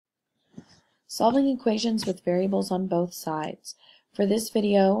Solving equations with variables on both sides. For this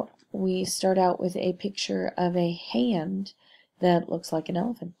video, we start out with a picture of a hand that looks like an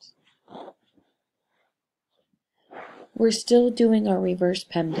elephant. We're still doing our reverse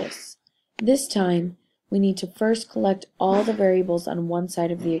PEMDAS. This time, we need to first collect all the variables on one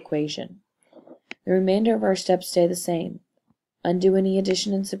side of the equation. The remainder of our steps stay the same. Undo any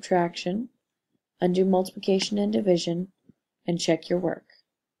addition and subtraction, undo multiplication and division, and check your work.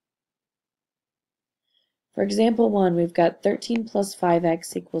 For example 1, we've got 13 plus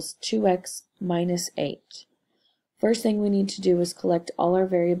 5x equals 2x minus 8. First thing we need to do is collect all our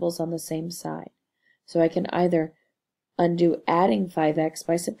variables on the same side. So I can either undo adding 5x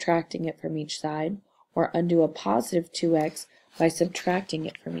by subtracting it from each side, or undo a positive 2x by subtracting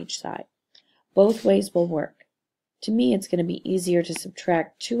it from each side. Both ways will work. To me, it's going to be easier to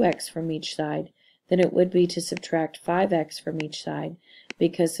subtract 2x from each side than it would be to subtract 5x from each side,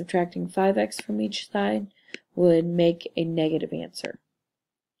 because subtracting 5x from each side would make a negative answer.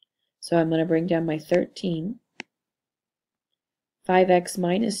 So I'm going to bring down my 13. 5x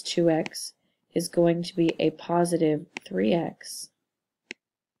minus 2x is going to be a positive 3x.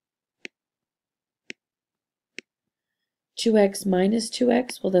 2x minus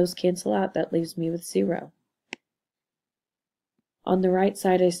 2x, well, those cancel out. That leaves me with 0. On the right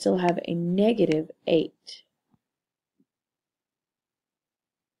side, I still have a negative 8.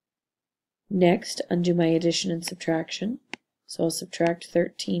 Next, undo my addition and subtraction. So I'll subtract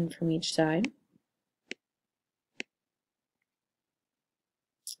 13 from each side.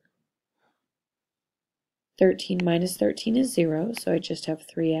 Thirteen minus 13 is 0, so I just have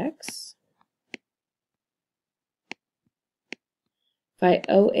 3x. If I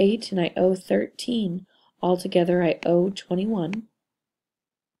owe 8 and I owe 13, altogether I owe 21.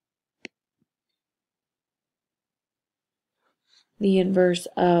 The inverse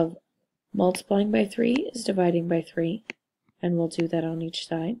of multiplying by 3 is dividing by 3, and we'll do that on each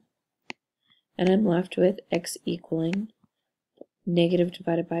side. And I'm left with x equaling negative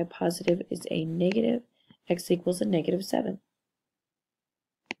divided by a positive is a negative. X equals a negative 7.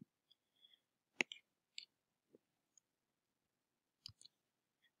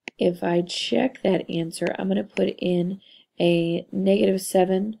 If I check that answer, I'm going to put in a negative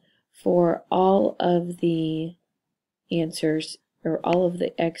 7 for all of the answers, or all of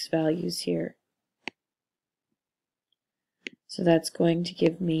the x values here. So that's going to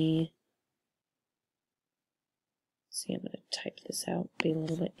give me, let's see, I'm going to type this out, be a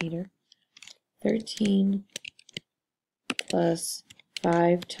little bit neater. 13 plus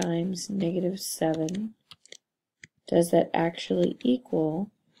 5 times negative 7. Does that actually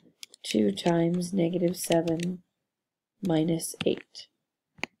equal 2 times negative 7 minus 8?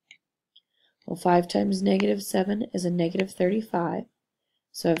 Well, 5 times negative 7 is a negative 35.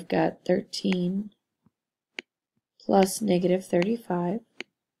 So I've got 13 plus negative 35.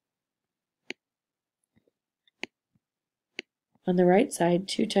 On the right side,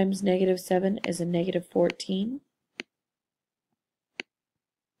 2 times negative 7 is a negative 14.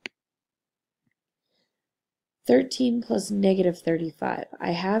 13 plus negative 35.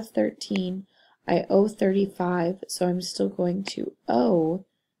 I have 13. I owe 35, so I'm still going to owe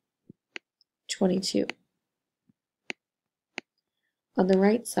 22. On the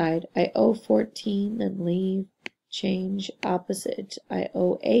right side, I owe 14, then leave, change, opposite. I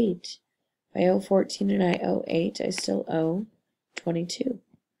owe 8. I owe 14 and I owe 8. I still owe 22.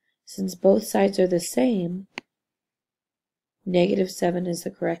 Since both sides are the same, negative 7 is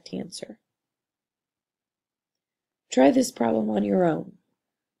the correct answer. Try this problem on your own.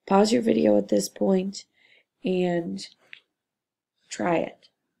 Pause your video at this point and try it.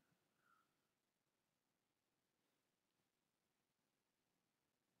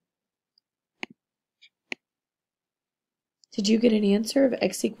 Did you get an answer of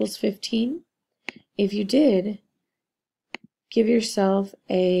x equals 15? If you did, give yourself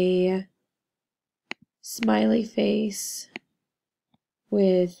a smiley face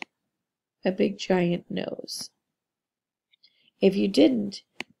with a big giant nose. If you didn't,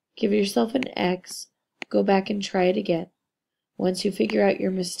 give yourself an X, go back and try it again. Once you figure out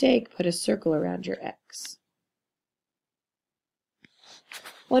your mistake, put a circle around your X.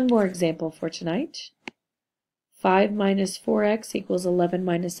 One more example for tonight. 5 minus 4x equals 11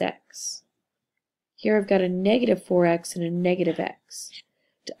 minus x. Here I've got a negative 4x and a negative x.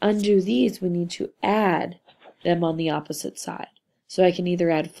 To undo these, we need to add them on the opposite side. So I can either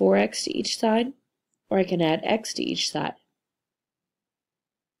add 4x to each side, or I can add x to each side.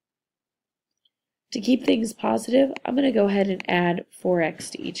 To keep things positive, I'm going to go ahead and add 4x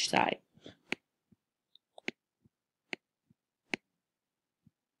to each side.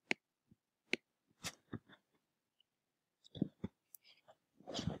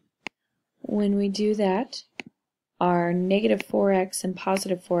 when we do that, our negative 4x and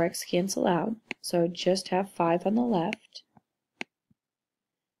positive 4x cancel out, so I just have 5 on the left.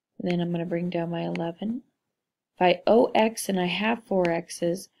 And then I'm going to bring down my 11. If I owe x and I have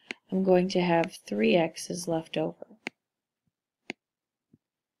 4x's, I'm going to have 3x's left over.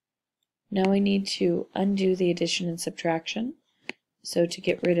 Now we need to undo the addition and subtraction. So to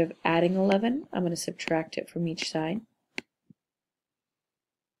get rid of adding 11, I'm going to subtract it from each side.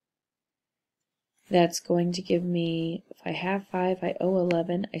 That's going to give me, if I have 5, I owe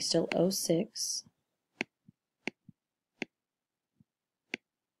 11, I still owe 6.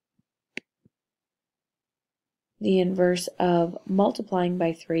 The inverse of multiplying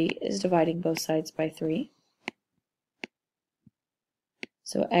by 3 is dividing both sides by 3.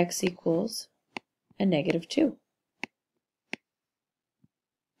 So x equals a negative 2.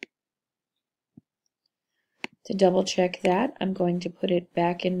 To double check that, I'm going to put it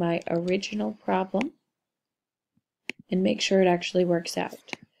back in my original problem and make sure it actually works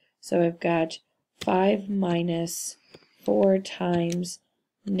out. So I've got 5 minus 4 times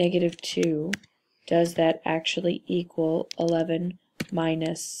negative 2. Does that actually equal 11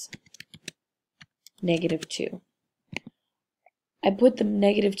 minus negative 2? I put the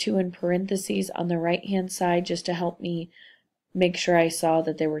negative 2 in parentheses on the right hand side just to help me make sure I saw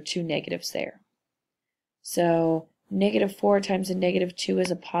that there were 2 negatives there. So negative 4 times a negative 2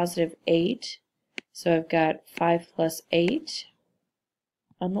 is a positive 8. So I've got 5 plus 8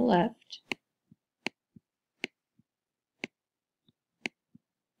 on the left.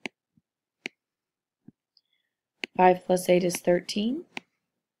 Five plus 8 is 13.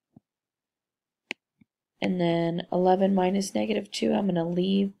 And then 11 minus negative 2, I'm going to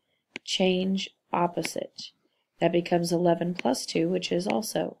leave, change opposite. That becomes 11 plus 2, which is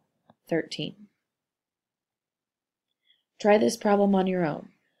also 13. Try this problem on your own.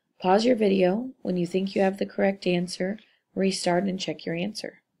 Pause your video. When you think you have the correct answer, restart and check your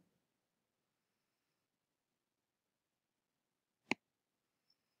answer.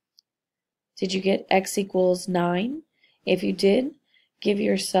 Did you get x equals 9? If you did, give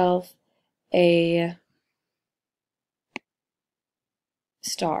yourself a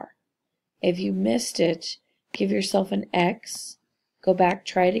star. If you missed it, give yourself an X, go back,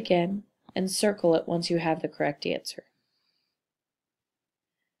 try it again, and circle it once you have the correct answer.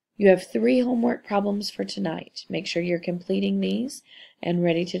 You have 3 homework problems for tonight. Make sure you're completing these and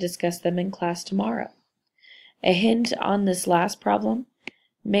ready to discuss them in class tomorrow. A hint on this last problem,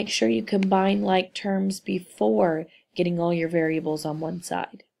 make sure you combine like terms before getting all your variables on one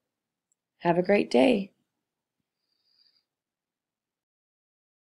side. Have a great day.